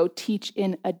day to go teach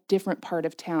in a different part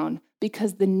of town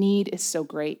because the need is so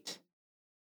great.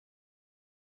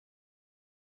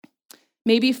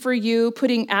 Maybe for you,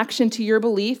 putting action to your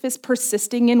belief is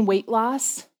persisting in weight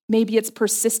loss. Maybe it's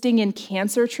persisting in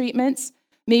cancer treatments.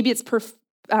 Maybe it's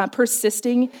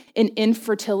persisting in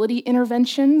infertility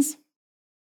interventions.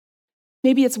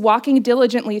 Maybe it's walking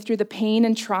diligently through the pain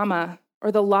and trauma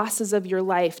or the losses of your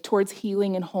life towards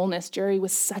healing and wholeness. Jerry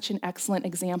was such an excellent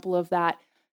example of that.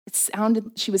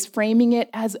 She was framing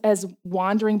it as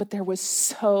wandering, but there was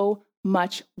so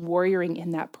much warrioring in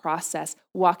that process,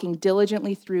 walking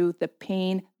diligently through the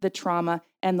pain, the trauma,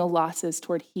 and the losses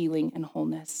toward healing and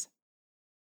wholeness.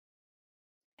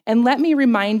 And let me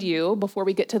remind you, before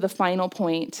we get to the final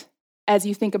point, as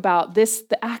you think about this,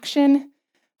 the action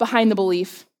behind the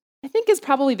belief, I think is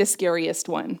probably the scariest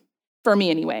one, for me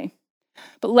anyway.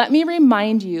 But let me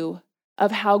remind you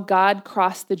of how God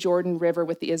crossed the Jordan River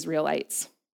with the Israelites.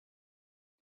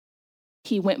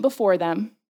 He went before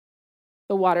them.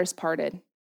 The waters parted.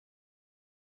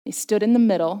 He stood in the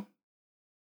middle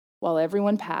while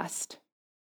everyone passed,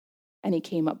 and he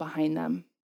came up behind them.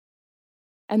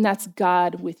 And that's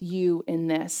God with you in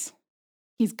this.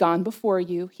 He's gone before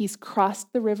you. He's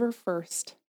crossed the river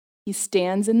first. He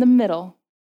stands in the middle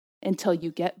until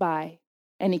you get by,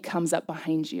 and he comes up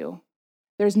behind you.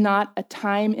 There's not a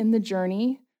time in the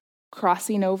journey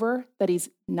crossing over that he's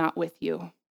not with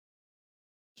you.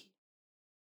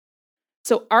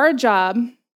 So our job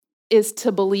is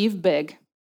to believe big,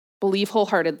 believe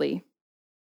wholeheartedly,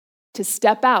 to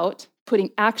step out,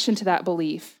 putting action to that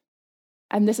belief.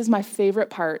 And this is my favorite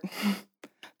part,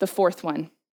 the fourth one.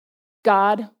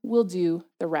 God will do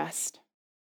the rest.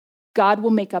 God will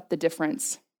make up the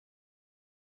difference.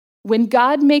 When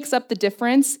God makes up the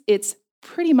difference, it's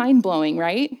pretty mind-blowing,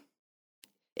 right?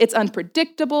 It's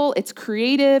unpredictable, it's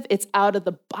creative, it's out of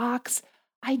the box.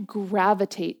 I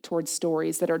gravitate towards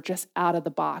stories that are just out of the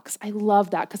box. I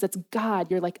love that because it's God.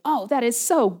 You're like, oh, that is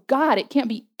so God. It can't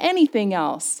be anything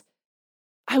else.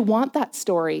 I want that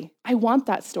story. I want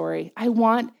that story. I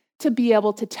want to be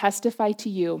able to testify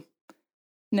to you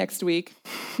next week.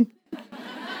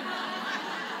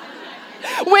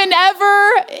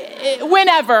 Whenever,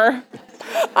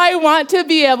 I want to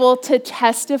be able to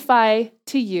testify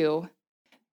to you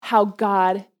how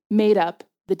God made up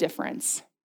the difference.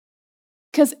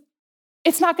 Because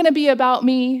it's not going to be about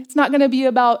me. It's not going to be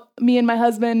about me and my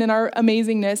husband and our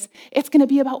amazingness. It's going to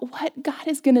be about what God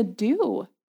is going to do.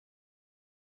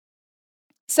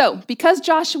 So, because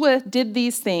Joshua did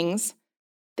these things,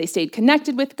 they stayed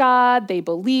connected with God, they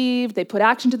believed, they put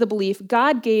action to the belief,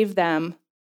 God gave them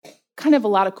kind of a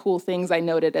lot of cool things I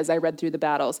noted as I read through the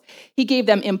battles. He gave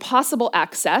them impossible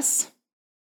access.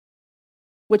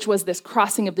 which was this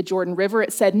crossing of the Jordan River,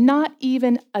 it said not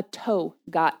even a toe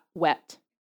got wet.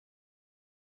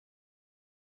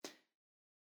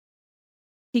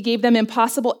 He gave them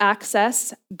impossible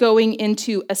access, going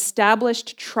into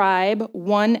established tribe,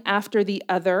 one after the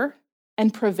other,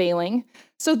 and prevailing.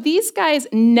 So these guys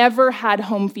never had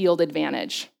home field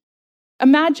advantage.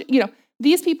 Imagine,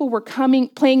 these people were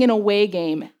playing an away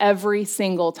game every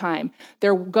single time.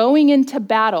 They're going into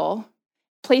battle,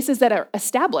 places that are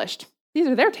established. These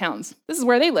are their towns. This is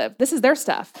where they live. This is their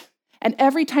stuff. And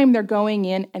every time they're going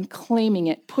in and claiming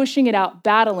it, pushing it out,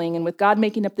 battling, and with God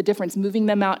making up the difference, moving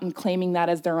them out and claiming that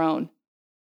as their own.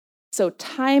 So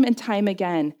time and time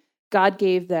again, God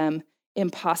gave them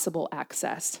impossible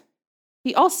access.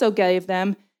 He also gave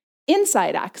them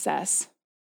inside access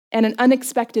and an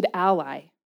unexpected ally.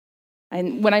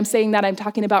 And when I'm saying that, I'm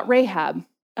talking about Rahab,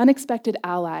 unexpected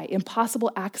ally,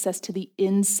 impossible access to the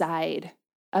inside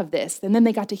of this. And then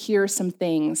they got to hear some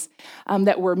things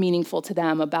that were meaningful to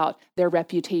them about their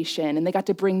reputation. And they got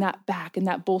to bring that back, and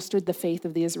that bolstered the faith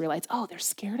of the Israelites. Oh, they're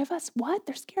scared of us? What?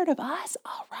 They're scared of us?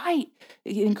 All right.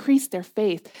 It increased their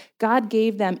faith. God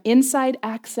gave them inside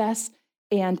access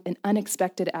and an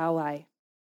unexpected ally.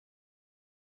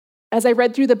 As I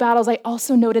read through the battles, I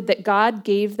also noted that God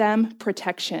gave them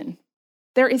protection.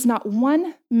 There is not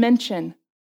one mention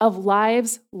of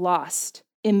lives lost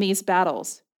in these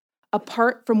battles,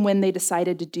 apart from when they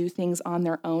decided to do things on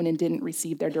their own and didn't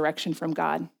receive their direction from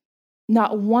God.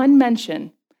 Not one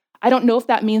mention. I don't know if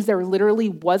that means there literally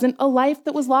wasn't a life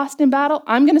that was lost in battle.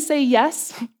 I'm going to say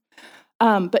yes.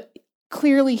 But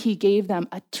clearly he gave them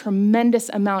a tremendous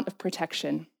amount of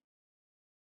protection.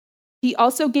 He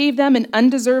also gave them an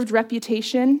undeserved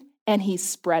reputation, and he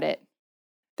spread it.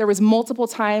 There was multiple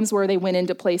times where they went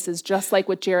into places just like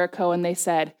with Jericho, and they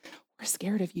said, we're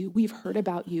scared of you. We've heard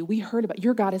about you. We heard about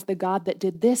your God is the God that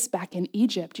did this back in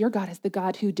Egypt. Your God is the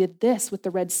God who did this with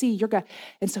the Red Sea. Your God.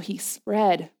 And so he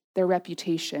spread their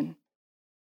reputation.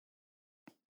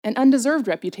 An undeserved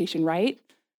reputation, right?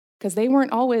 Because they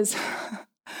weren't always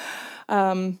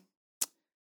the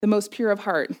most pure of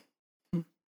heart.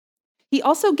 He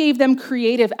also gave them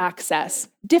creative access,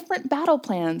 different battle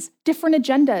plans, different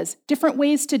agendas, different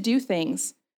ways to do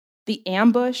things. The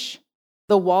ambush,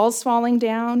 the walls falling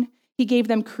down. He gave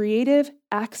them creative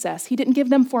access. He didn't give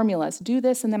them formulas. Do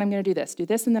this, and then I'm going to do this. Do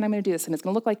this, and then I'm going to do this. And it's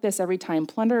going to look like this every time.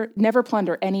 Plunder, never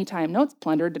plunder any time. No, it's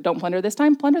plunder. Don't plunder this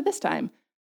time. Plunder this time.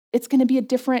 It's going to be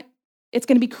it's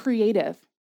going to be creative.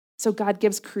 So God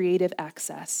gives creative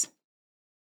access.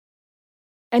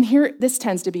 And here, this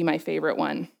tends to be my favorite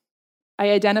one. I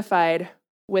identified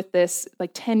with this like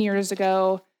 10 years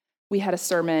ago. We had a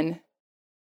sermon,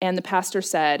 and the pastor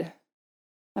said,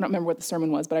 I don't remember what the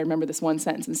sermon was, but I remember this one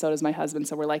sentence, and so does my husband,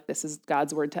 so we're like, this is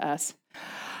God's word to us.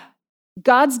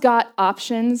 God's got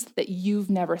options that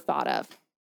you've never thought of.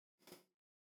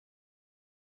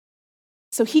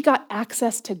 So he got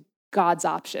access to God's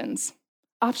options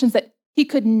that he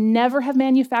could never have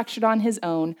manufactured on his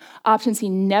own, options he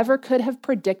never could have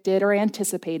predicted or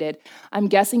anticipated. I'm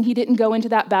guessing he didn't go into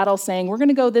that battle saying, we're going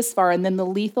to go this far, and then the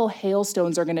lethal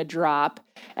hailstones are going to drop,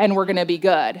 and we're going to be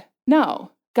good.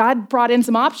 No. God brought in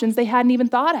some options they hadn't even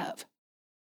thought of.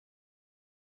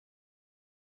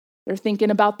 They're thinking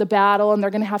about the battle, and they're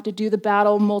going to have to do the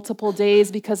battle multiple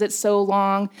days because it's so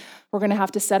long. We're going to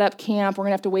have to set up camp. We're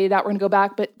going to have to wait it out. We're going to go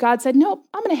back. But God said, nope,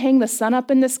 I'm going to hang the sun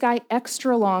up in the sky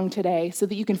extra long today so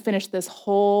that you can finish this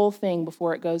whole thing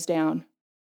before it goes down.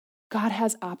 God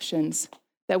has options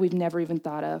that we've never even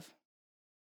thought of.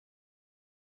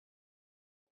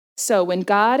 So when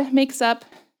God makes up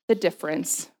the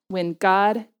difference, when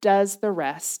God does the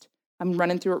rest, I'm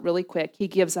running through it really quick. He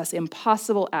gives us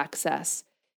impossible access.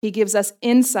 He gives us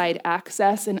inside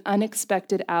access and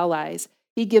unexpected allies.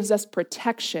 He gives us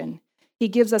protection. He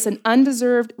gives us an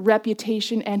undeserved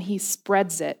reputation, and he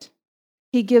spreads it.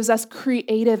 He gives us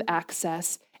creative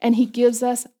access, and he gives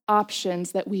us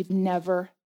options that we've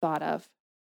never thought of.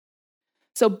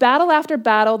 So battle after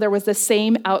battle, there was the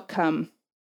same outcome,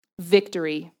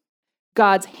 victory.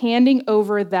 God's handing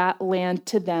over that land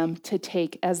to them to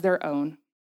take as their own.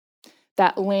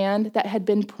 That land that had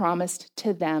been promised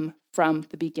to them from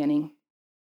the beginning.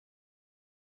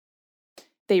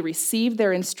 They received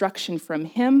their instruction from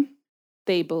him.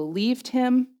 They believed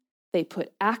him. They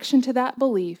put action to that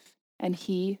belief, and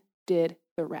he did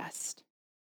the rest.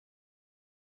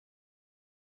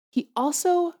 He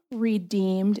also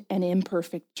redeemed an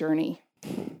imperfect journey.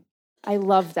 I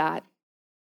love that.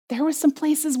 There were some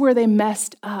places where they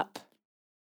messed up,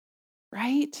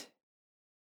 right?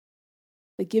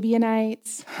 The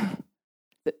Gibeonites,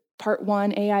 part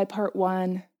 1, Ai part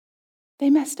 1, they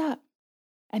messed up,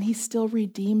 and he still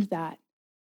redeemed that.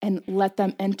 and let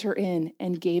them enter in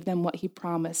and gave them what he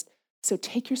promised. So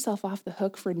take yourself off the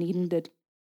hook for needing to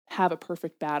have a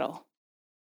perfect battle.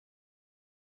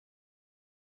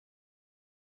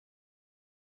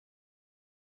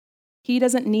 He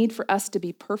doesn't need for us to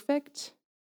be perfect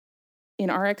in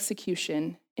our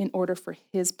execution in order for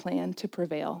his plan to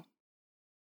prevail.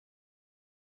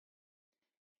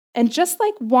 And just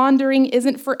like wandering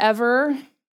isn't forever,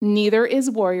 neither is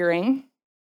warrioring.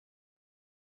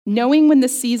 Knowing when the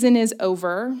season is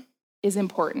over is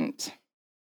important.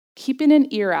 Keeping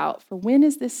an ear out for when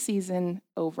is this season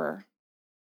over?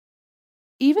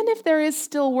 Even if there is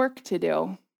still work to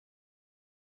do.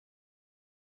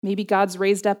 Maybe God's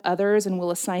raised up others and will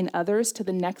assign others to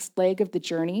the next leg of the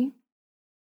journey.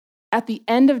 At the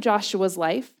end of Joshua's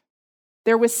life,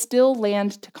 there was still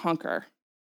land to conquer.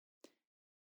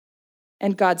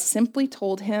 And God simply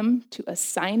told him to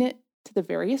assign it to the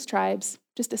various tribes.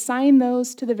 Just assign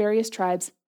those to the various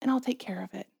tribes, and I'll take care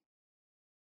of it.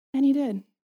 And he did.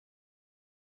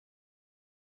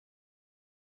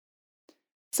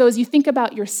 So as you think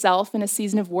about yourself in a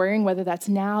season of warrioring, whether that's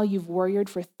now you've warriored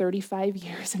for 35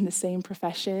 years in the same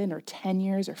profession, or 10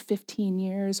 years, or 15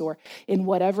 years, or in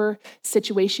whatever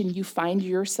situation you find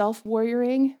yourself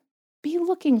warrioring, be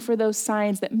looking for those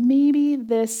signs that maybe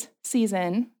this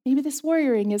season, maybe this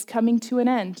warrioring is coming to an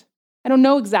end. I don't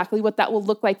know exactly what that will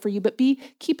look like for you, but be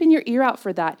keeping your ear out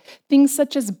for that. Things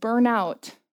such as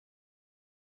burnout,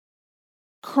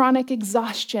 chronic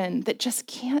exhaustion that just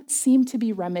can't seem to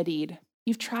be remedied.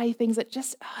 You've tried things that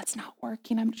just, it's not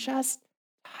working. I'm just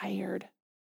tired.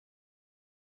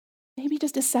 Maybe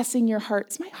just assessing your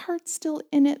heart. Is my heart still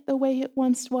in it the way it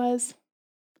once was?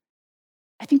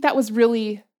 I think that was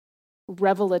really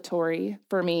revelatory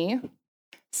for me,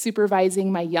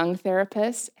 supervising my young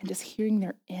therapists and just hearing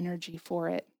their energy for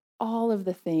it. All of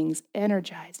the things,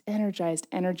 energized. And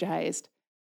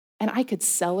I could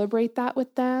celebrate that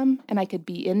with them, and I could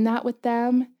be in that with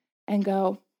them and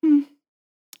go,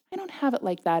 I don't have it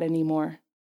like that anymore.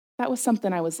 That was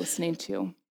something I was listening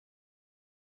to.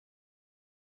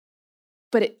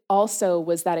 But it also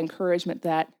was that encouragement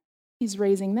that he's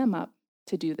raising them up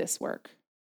to do this work.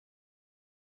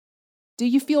 Do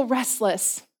you feel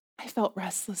restless? I felt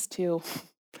restless too.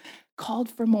 Called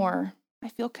for more. I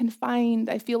feel confined.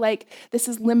 I feel like this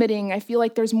is limiting. I feel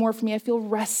like there's more for me. I feel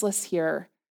restless here.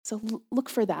 So look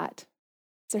for that.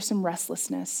 Is there some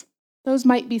restlessness? Those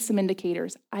might be some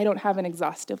indicators. I don't have an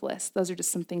exhaustive list. Those are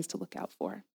just some things to look out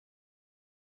for.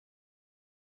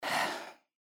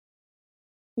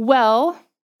 Well,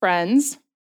 friends,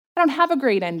 I don't have a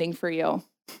great ending for you.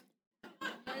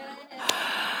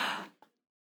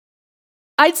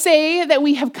 I'd say that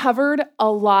we have covered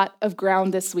a lot of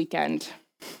ground this weekend.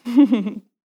 I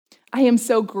am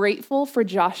so grateful for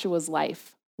Joshua's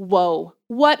life. Whoa,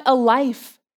 what a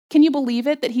life. Can you believe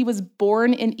it that he was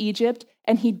born in Egypt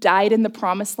and he died in the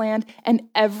promised land and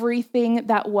everything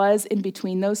that was in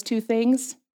between those two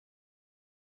things?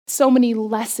 So many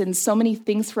lessons, so many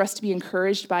things for us to be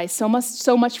encouraged by, so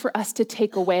much for us to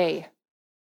take away.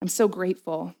 I'm so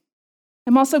grateful.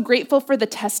 I'm also grateful for the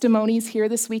testimonies here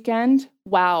this weekend.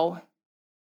 Wow.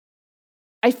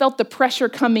 I felt the pressure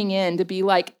coming in to be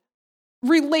like,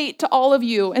 relate to all of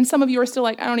you. And some of you are still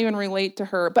like, I don't even relate to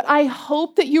her. But I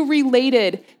hope that you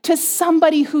related to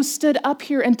somebody who stood up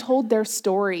here and told their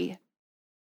story,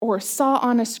 or saw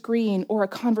on a screen, or a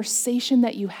conversation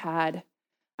that you had.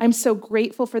 I'm so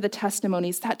grateful for the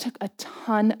testimonies. That took a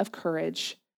ton of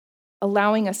courage,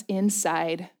 allowing us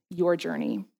inside your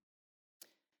journey.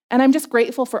 And I'm just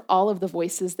grateful for all of the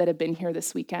voices that have been here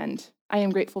this weekend. I am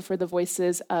grateful for the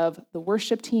voices of the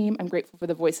worship team. I'm grateful for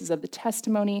the voices of the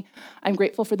testimony. I'm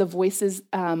grateful for the voices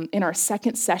in our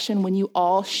second session when you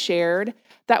all shared.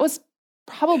 That was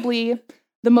probably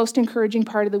the most encouraging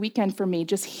part of the weekend for me,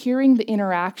 just hearing the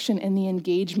interaction and the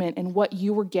engagement and what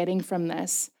you were getting from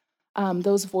this.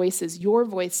 Those voices, your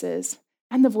voices,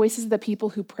 and the voices of the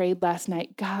people who prayed last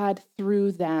night, God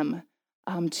through them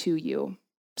to you.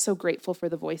 So grateful for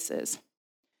the voices.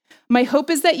 My hope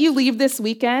is that you leave this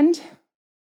weekend,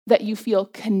 that you feel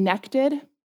connected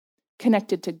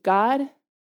to God,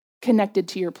 connected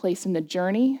to your place in the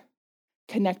journey,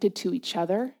 connected to each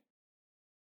other.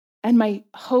 And my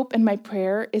hope and my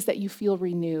prayer is that you feel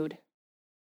renewed.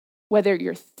 Whether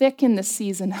you're thick in the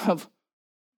season of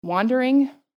wandering,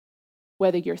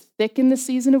 whether you're thick in the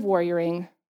season of warrioring,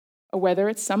 or whether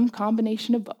it's some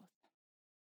combination of both.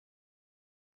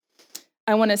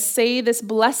 I want to say this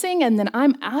blessing, and then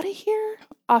I'm out of here,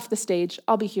 off the stage.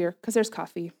 I'll be here because there's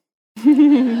coffee.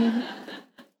 Why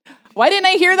didn't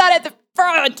I hear that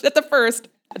at the first?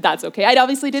 That's okay. I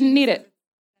obviously didn't need it.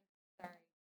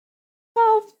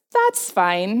 Well, That's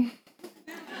fine.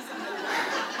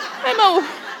 I'm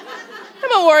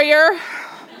a warrior.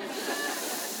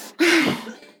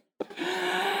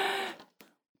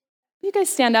 You guys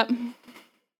stand up.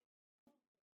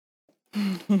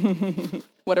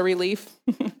 What a relief.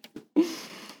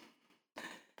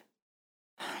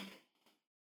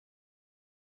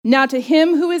 Now to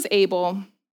him who is able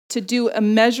to do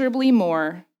immeasurably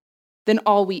more than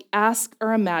all we ask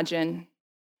or imagine,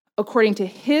 according to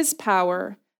his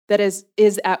power that is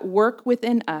at work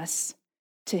within us,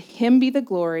 to him be the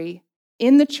glory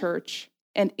in the church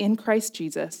and in Christ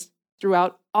Jesus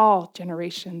throughout all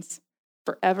generations,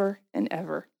 forever and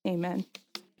ever. Amen.